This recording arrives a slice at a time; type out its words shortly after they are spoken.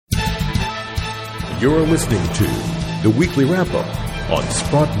You're listening to the Weekly Wrap-Up on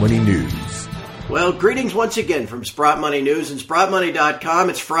Sprott Money News. Well, greetings once again from Sprott Money News and SprottMoney.com.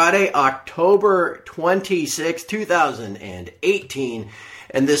 It's Friday, October 26, 2018,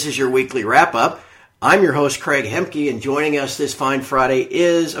 and this is your Weekly Wrap-Up. I'm your host, Craig Hemke, and joining us this fine Friday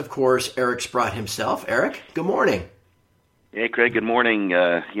is, of course, Eric Sprott himself. Eric, good morning. Hey, Craig, good morning.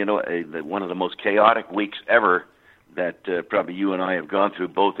 One of the most chaotic weeks ever that probably you and I have gone through,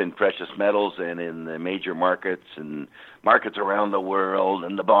 both in precious metals and in the major markets and markets around the world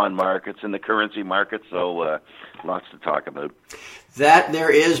and the bond markets and the currency markets. So lots to talk about. That there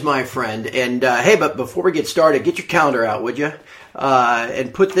is, my friend. And hey, but before we get started, get your calendar out, would you?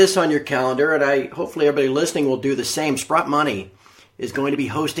 And put this on your calendar. And hopefully everybody listening will do the same. Sprott Money is going to be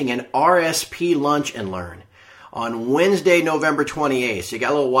hosting an RSP Lunch and Learn on Wednesday, November 28th. So you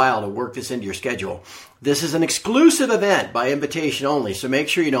got a little while to work this into your schedule. This is an exclusive event by invitation only, so make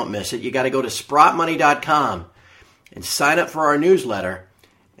sure you don't miss it. You got to go to SprottMoney.com and sign up for our newsletter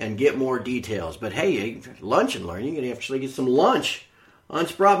and get more details. But hey, lunch and learn. You can actually get some lunch on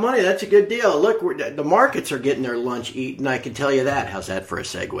Sprott Money. That's a good deal. Look, the markets are getting their lunch eaten, I can tell you that. How's that for a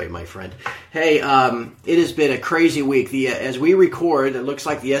segue, my friend? Hey, it has been a crazy week. As we record, it looks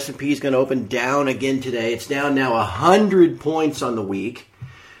like the S&P is going to open down again today. It's down now 100 points on the week.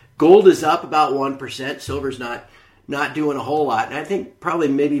 Gold is up about 1%. Silver's not doing a whole lot. And I think probably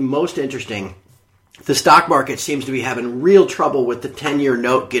maybe most interesting, the stock market seems to be having real trouble with the 10-year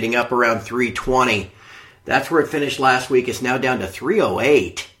note getting up around 320. That's where it finished last week. It's now down to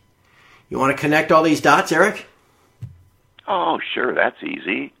 308. You want to connect all these dots, Eric? Oh, sure. That's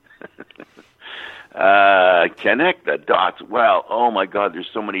easy. Connect the dots. Well, oh my God, there's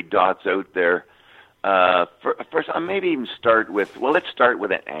so many dots out there. First, I'll maybe even let's start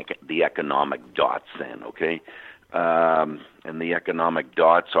with the economic dots then, okay? And the economic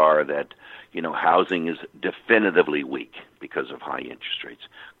dots are that, housing is definitively weak because of high interest rates.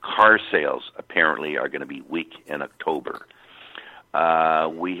 Car sales apparently are going to be weak in October.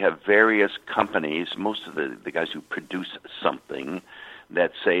 We have various companies, most of the guys who produce something,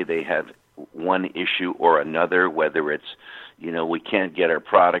 that say they have one issue or another, whether it's, we can't get our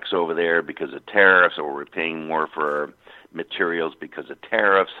products over there because of tariffs, or we're paying more for our materials because of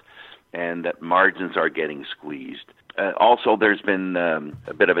tariffs, and that margins are getting squeezed. Also, there's been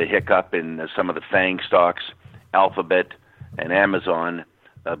a bit of a hiccup in some of the FANG stocks. Alphabet and Amazon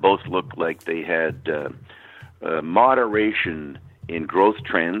both look like they had moderation in growth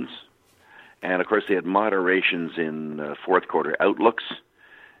trends, and of course they had moderations in fourth quarter outlooks.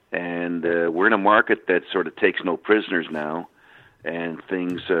 And we're in a market that sort of takes no prisoners now, and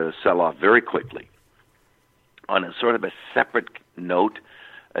things sell off very quickly. On a sort of a separate note,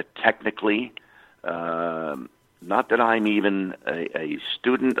 technically, not that I'm even a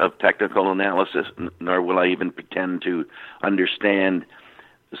student of technical analysis, nor will I even pretend to understand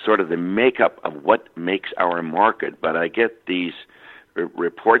sort of the makeup of what makes our market, but I get these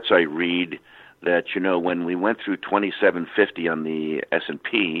reports I read that, when we went through 2750 on the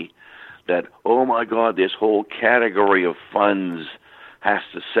S&P, that, oh my God, this whole category of funds has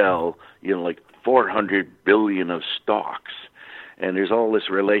to sell, like 400 billion of stocks. And there's all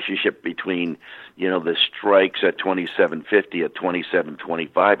this relationship between, the strikes at 2750, at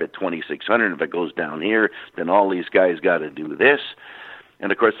 2725, at 2600. If it goes down here, then all these guys got to do this.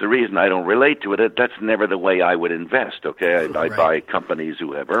 And, of course, the reason I don't relate to it, that's never the way I would invest, okay? I buy companies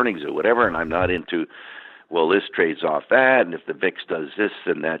who have earnings or whatever, and I'm not into, well, this trades off that, and if the VIX does this,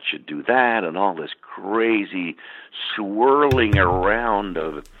 then that should do that, and all this crazy swirling around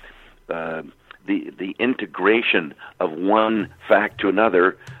of the integration of one fact to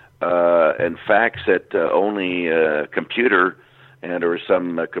another, and facts that only a computer or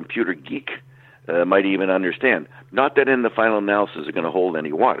some computer geek might even understand. Not that in the final analysis are going to hold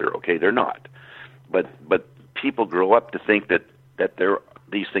any water, okay? They're not. But people grow up to think that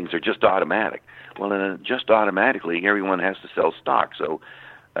these things are just automatic. Well, just automatically, everyone has to sell stock. So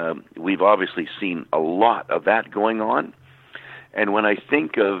we've obviously seen a lot of that going on. And when I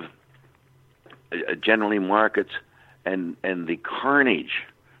think of generally markets and the carnage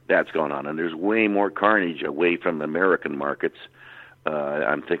that's going on, and there's way more carnage away from American markets.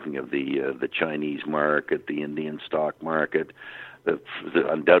 I'm thinking of the Chinese market, the Indian stock market,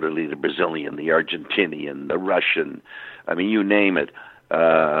 undoubtedly the Brazilian, the Argentinian, the Russian. I mean, you name it.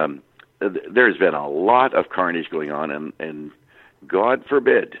 There's been a lot of carnage going on, and God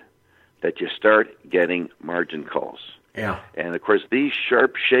forbid that you start getting margin calls. Yeah. And of course, these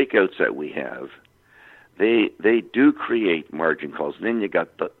sharp shakeouts that we have, they do create margin calls. And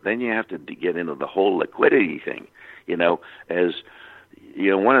then you have to get into the whole liquidity thing. As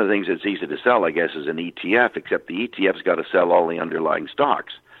one of the things that's easy to sell, I guess, is an ETF, except the ETF's got to sell all the underlying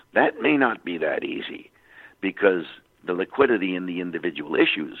stocks. That may not be that easy because the liquidity in the individual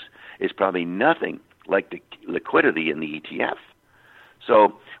issues is probably nothing like the liquidity in the ETF.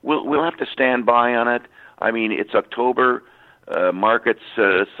 So we'll have to stand by on it. I mean, it's October. Markets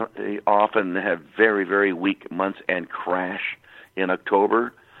often have very, very weak months and crash in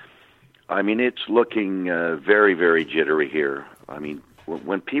October. I mean, it's looking very, very jittery here. I mean,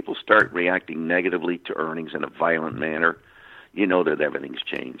 when people start reacting negatively to earnings in a violent manner, you know that everything's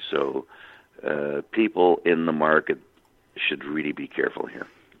changed. So people in the market should really be careful here.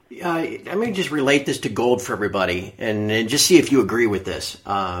 Let me just relate this to gold for everybody and just see if you agree with this.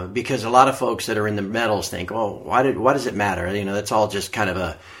 Because a lot of folks that are in the metals think, oh, why does it matter? That's all just kind of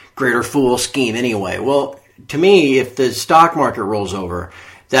a greater fool scheme anyway. Well, to me, if the stock market rolls over,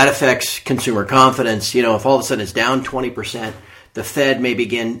 that affects consumer confidence. If all of a sudden it's down 20%, the Fed may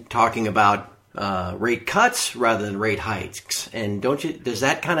begin talking about rate cuts rather than rate hikes. And does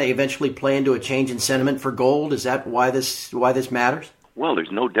that kind of eventually play into a change in sentiment for gold? Is that why this matters? Well,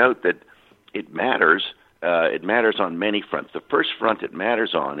 there's no doubt that it matters. It matters on many fronts. The first front it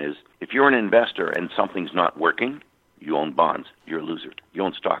matters on is if you're an investor and something's not working, you own bonds, you're a loser. You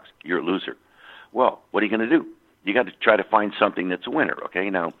own stocks, you're a loser. Well, what are you going to do? You got to try to find something that's a winner, okay?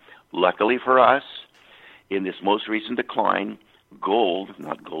 Now, luckily for us, in this most recent decline, gold,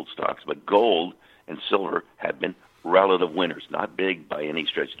 not gold stocks, but gold and silver have been relative winners. Not big by any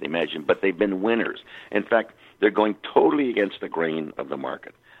stretch of the imagination, but they've been winners. In fact, they're going totally against the grain of the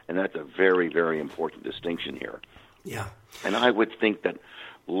market. And that's a very, very important distinction here. Yeah. And I would think that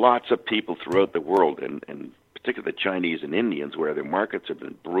lots of people throughout the world, and particularly the Chinese and Indians, where their markets have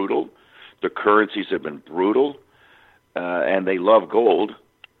been brutal, the currencies have been brutal, and they love gold,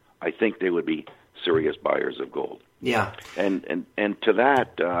 I think they would be serious buyers of gold. Yeah. And to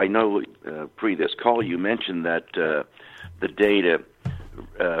that, I know pre this call you mentioned that the data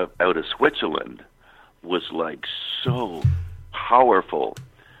out of Switzerland was like so powerful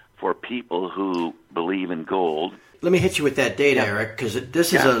for people who believe in gold. Let me hit you with that data, Eric, because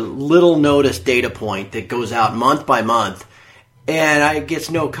this is a little notice data point that goes out month by month, and it gets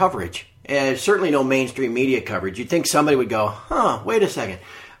no coverage, and certainly no mainstream media coverage. You'd think somebody would go, wait a second.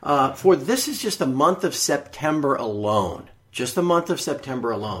 For this is just the month of September alone,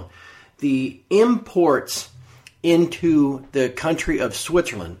 the imports into the country of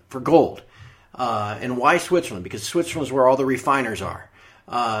Switzerland for gold, and why Switzerland? Because Switzerland is where all the refiners are,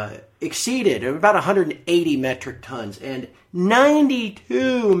 exceeded about 180 metric tons, and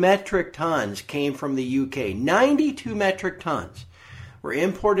 92 metric tons came from the UK. 92 metric tons were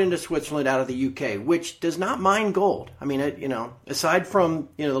imported into Switzerland out of the UK, which does not mine gold. I mean, aside from,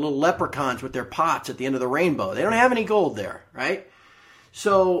 the little leprechauns with their pots at the end of the rainbow, they don't have any gold there, right?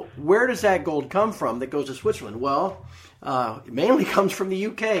 So where does that gold come from that goes to Switzerland? Well, it mainly comes from the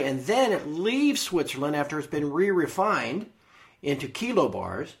UK, and then it leaves Switzerland after it's been re-refined into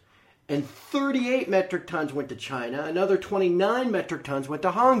kilobars, and 38 metric tons went to China, another 29 metric tons went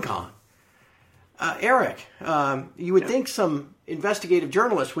to Hong Kong. Eric, you would think some investigative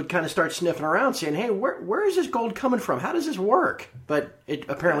journalists would kind of start sniffing around saying, hey, where is this gold coming from? How does this work? But it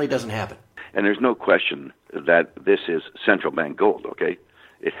apparently doesn't happen. And there's no question that this is central bank gold, okay?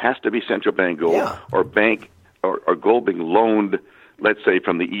 It has to be central bank gold or gold being loaned, let's say,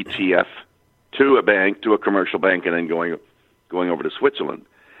 from the ETF to a bank, to a commercial bank, and then going over to Switzerland.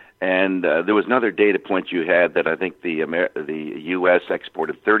 And there was another data point you had that I think the U.S.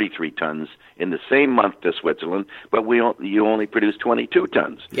 exported 33 tons in the same month to Switzerland, but you only produced 22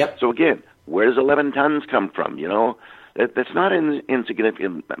 tons. Yep. So again, where does 11 tons come from? That's not an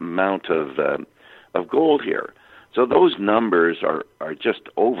insignificant amount of gold here. So those numbers are just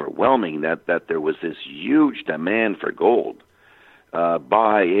overwhelming. That there was this huge demand for gold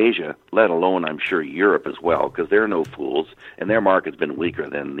by Asia, let alone, I'm sure, Europe as well, because they're no fools, and their market's been weaker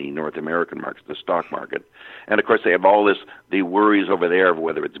than the North American market, the stock market. And, of course, they have all the worries over there of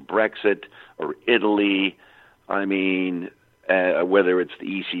whether it's Brexit or Italy. I mean, whether it's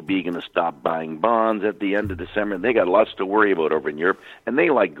the ECB going to stop buying bonds at the end of December. They got lots to worry about over in Europe, and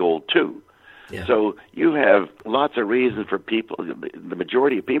they like gold, too. Yeah. So you have lots of reasons for people, the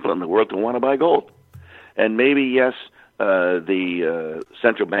majority of people in the world, to want to buy gold. And maybe, yes, the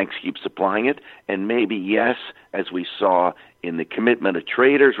central banks keep supplying it, and maybe, yes, as we saw in the Commitment of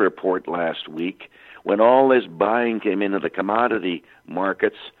Traders report last week, when all this buying came into the commodity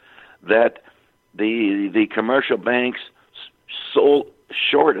markets, that the commercial banks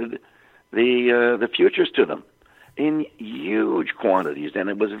shorted the futures to them in huge quantities, and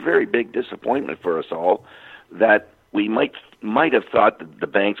it was a very big disappointment for us all that we might have thought that the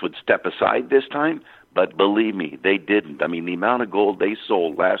banks would step aside this time, but believe me, they didn't. I mean, the amount of gold they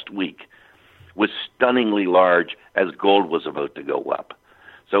sold last week was stunningly large as gold was about to go up.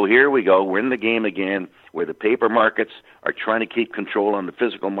 So here we go. We're in the game again where the paper markets are trying to keep control on the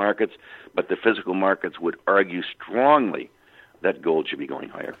physical markets, but the physical markets would argue strongly that gold should be going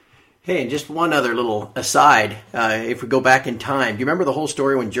higher. Hey, and just one other little aside. If we go back in time, do you remember the whole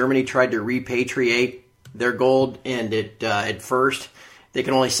story when Germany tried to repatriate their gold, and at first they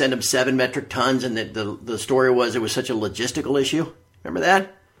can only send them 7 metric tons, and the story was it was such a logistical issue? Remember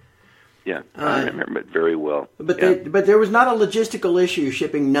that? Yeah, I remember it very well. But there was not a logistical issue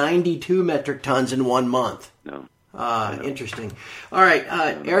shipping 92 metric tons in 1 month. No. Interesting. All right,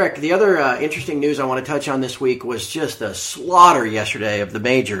 Eric, the other interesting news I want to touch on this week was just the slaughter yesterday of the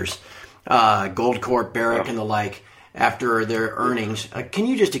majors, Goldcorp, Barrick, and the like, after their earnings. Can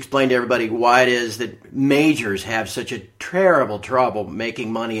you just explain to everybody why it is that majors have such a terrible trouble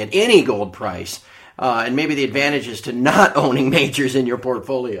making money at any gold price, and maybe the advantages to not owning majors in your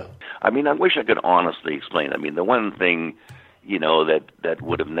portfolio? I mean, I wish I could honestly explain. I mean, the one thing, that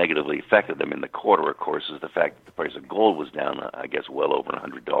would have negatively affected them in the quarter, of course, is the fact that the price of gold was down, I guess, well over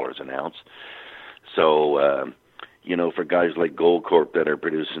 $100 an ounce. So, for guys like Goldcorp that are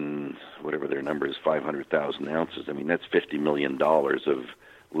producing whatever their number is, 500,000 ounces, I mean, that's $50 million of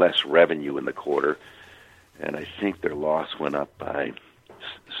less revenue in the quarter. And I think their loss went up by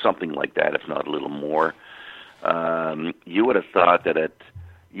something like that, if not a little more. You would have thought that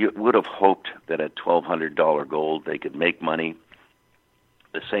you would have hoped that at $1,200 gold they could make money.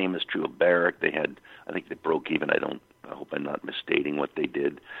 The same is true of Barrick. I think they broke even. I hope I'm not misstating what they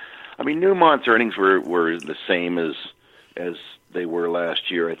did. I mean, Newmont's earnings were the same as they were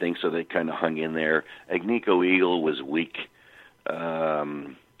last year, I think, so they kind of hung in there. Agnico Eagle was weak. I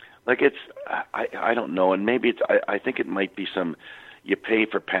don't know, and maybe I think it might be you pay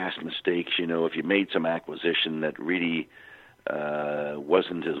for past mistakes. If you made some acquisition that really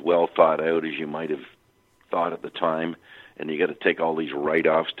wasn't as well thought out as you might have thought at the time, and you got to take all these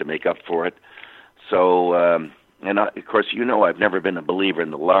write-offs to make up for it. So, of course, I've never been a believer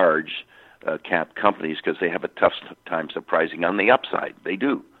in the large cap companies because they have a tough time surprising on the upside. They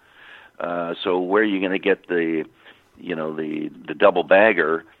do. So where are you going to get the double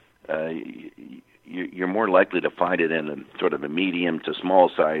bagger? You're more likely to find it in a sort of a medium to small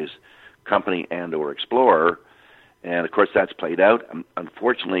size company and or explorer. And, of course, that's played out.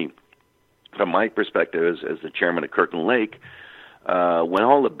 Unfortunately, from my perspective as the chairman of Kirkland Lake, when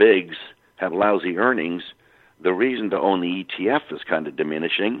all the bigs have lousy earnings, the reason to own the ETF is kind of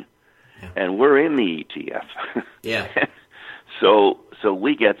diminishing, and we're in the ETF. Yeah. So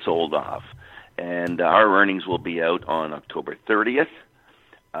we get sold off, and our earnings will be out on October 30th.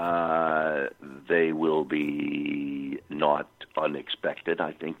 They will be not unexpected.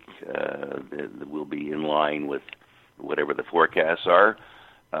 I think they will be in line with whatever the forecasts are,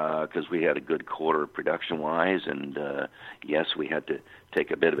 because we had a good quarter production-wise, and yes, we had to take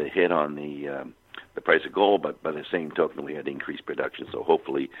a bit of a hit on the price of gold, but by the same token, we had increased production. So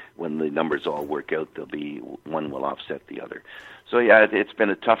hopefully, when the numbers all work out, one will offset the other. So yeah, it's been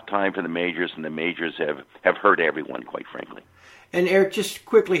a tough time for the majors, and the majors have hurt everyone, quite frankly. And Eric, just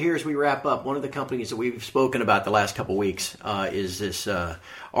quickly here as we wrap up, one of the companies that we've spoken about the last couple of weeks is this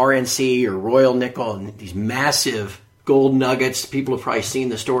RNC or Royal Nickel, and these massive gold nuggets. People have probably seen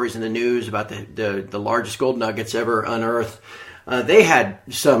the stories in the news about the largest gold nuggets ever unearthed. They had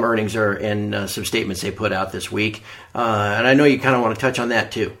some earnings and some statements they put out this week, and I know you kind of want to touch on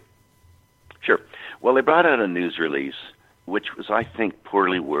that too. Sure. Well, they brought out a news release, which was, I think,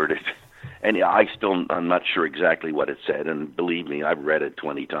 poorly worded. And I'm not sure exactly what it said, and believe me, I've read it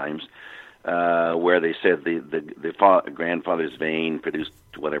 20 times, where they said the grandfather's vein produced,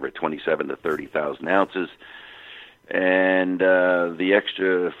 27 to 30,000 ounces, and the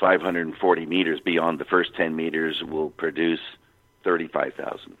extra 540 meters beyond the first 10 meters will produce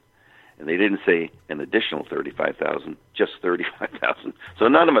 35,000. And they didn't say an additional 35,000, just 35,000. So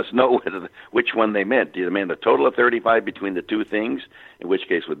none of us know which one they meant. Do they mean a total of 35 between the two things, in which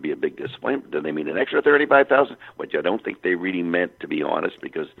case would be a big disappointment? Do they mean an extra 35,000? Which I don't think they really meant, to be honest,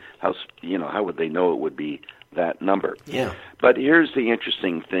 because how would they know it would be that number? Yeah. But here's the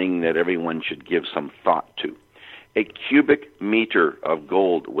interesting thing that everyone should give some thought to. A cubic meter of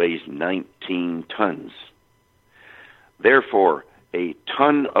gold weighs 19 tons. Therefore, a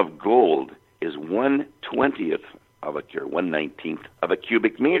ton of gold is 1/19th of a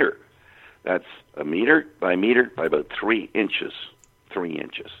cubic meter. That's a meter by about 3 inches. 3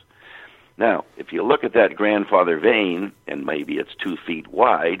 inches. Now, if you look at that grandfather vein, and maybe it's 2 feet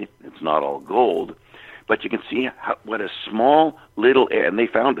wide, it's not all gold, But you can see what a small little area, and they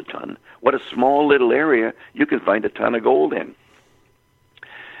found a ton, what a small little area you can find a ton of gold in.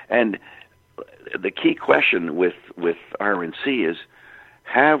 And the key question with RNC is,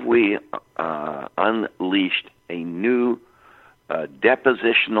 have we unleashed a new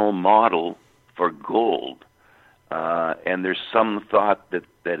depositional model for gold? And there's some thought that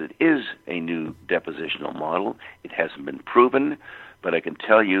it is a new depositional model. It hasn't been proven, but I can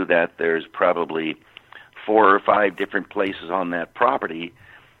tell you that there's probably 4 or 5 different places on that property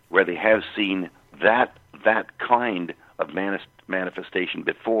where they have seen that kind of manifestation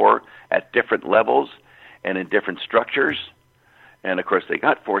before at different levels and in different structures. And of course, they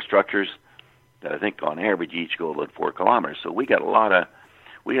got 4 structures that I think on average each go about 4 kilometers. So we got a lot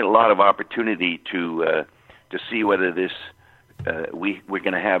of opportunity to see whether this we're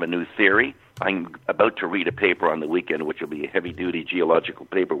going to have a new theory. I'm about to read a paper on the weekend, which will be a heavy-duty geological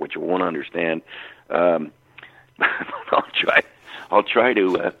paper, which you won't understand. I'll try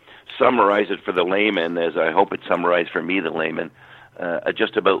to summarize it for the layman, as I hope it's summarized for me, the layman,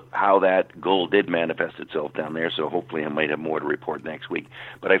 just about how that gold did manifest itself down there. So hopefully I might have more to report next week.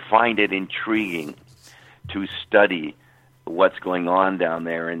 But I find it intriguing to study what's going on down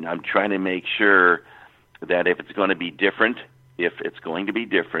there, and I'm trying to make sure that if it's going to be different,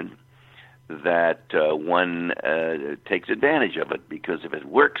 that one takes advantage of it, because if it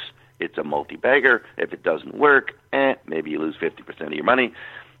works, it's a multi-bagger. If it doesn't work, maybe you lose 50% of your money.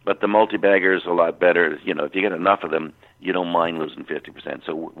 But the multi-bagger is a lot better. You know, if you get enough of them, you don't mind losing 50%.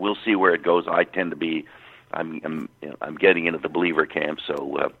 So we'll see where it goes. I tend to be, I'm getting into the believer camp,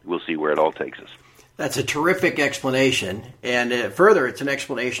 so we'll see where it all takes us. That's a terrific explanation. And further, it's an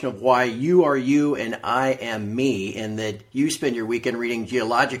explanation of why you are you and I am me, in that you spend your weekend reading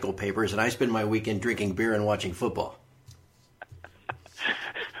geological papers and I spend my weekend drinking beer and watching football.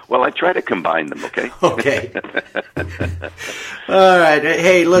 Well, I try to combine them, okay? Okay. All right.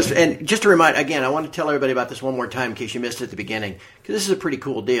 Hey, listen, and just to remind, again, I want to tell everybody about this one more time in case you missed it at the beginning, because this is a pretty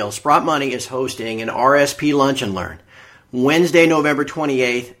cool deal. Sprott Money is hosting an RSP Lunch and Learn Wednesday, November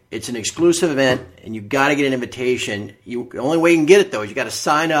 28th. It's an exclusive event, and you've got to get an invitation. The only way you can get it, though, is you've got to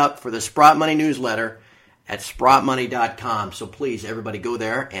sign up for the Sprott Money newsletter at sprottmoney.com. So please, everybody, go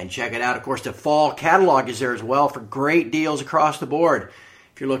there and check it out. Of course, the fall catalog is there as well for great deals across the board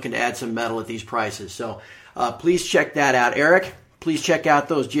if you're looking to add some metal at these prices. So please check that out. Eric, please check out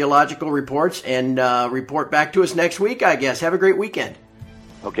those geological reports and report back to us next week, I guess. Have a great weekend.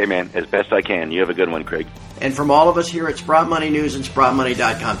 Okay, man, as best I can. You have a good one, Craig. And from all of us here at Sprott Money News and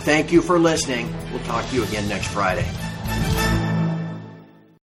SprottMoney.com, thank you for listening. We'll talk to you again next Friday.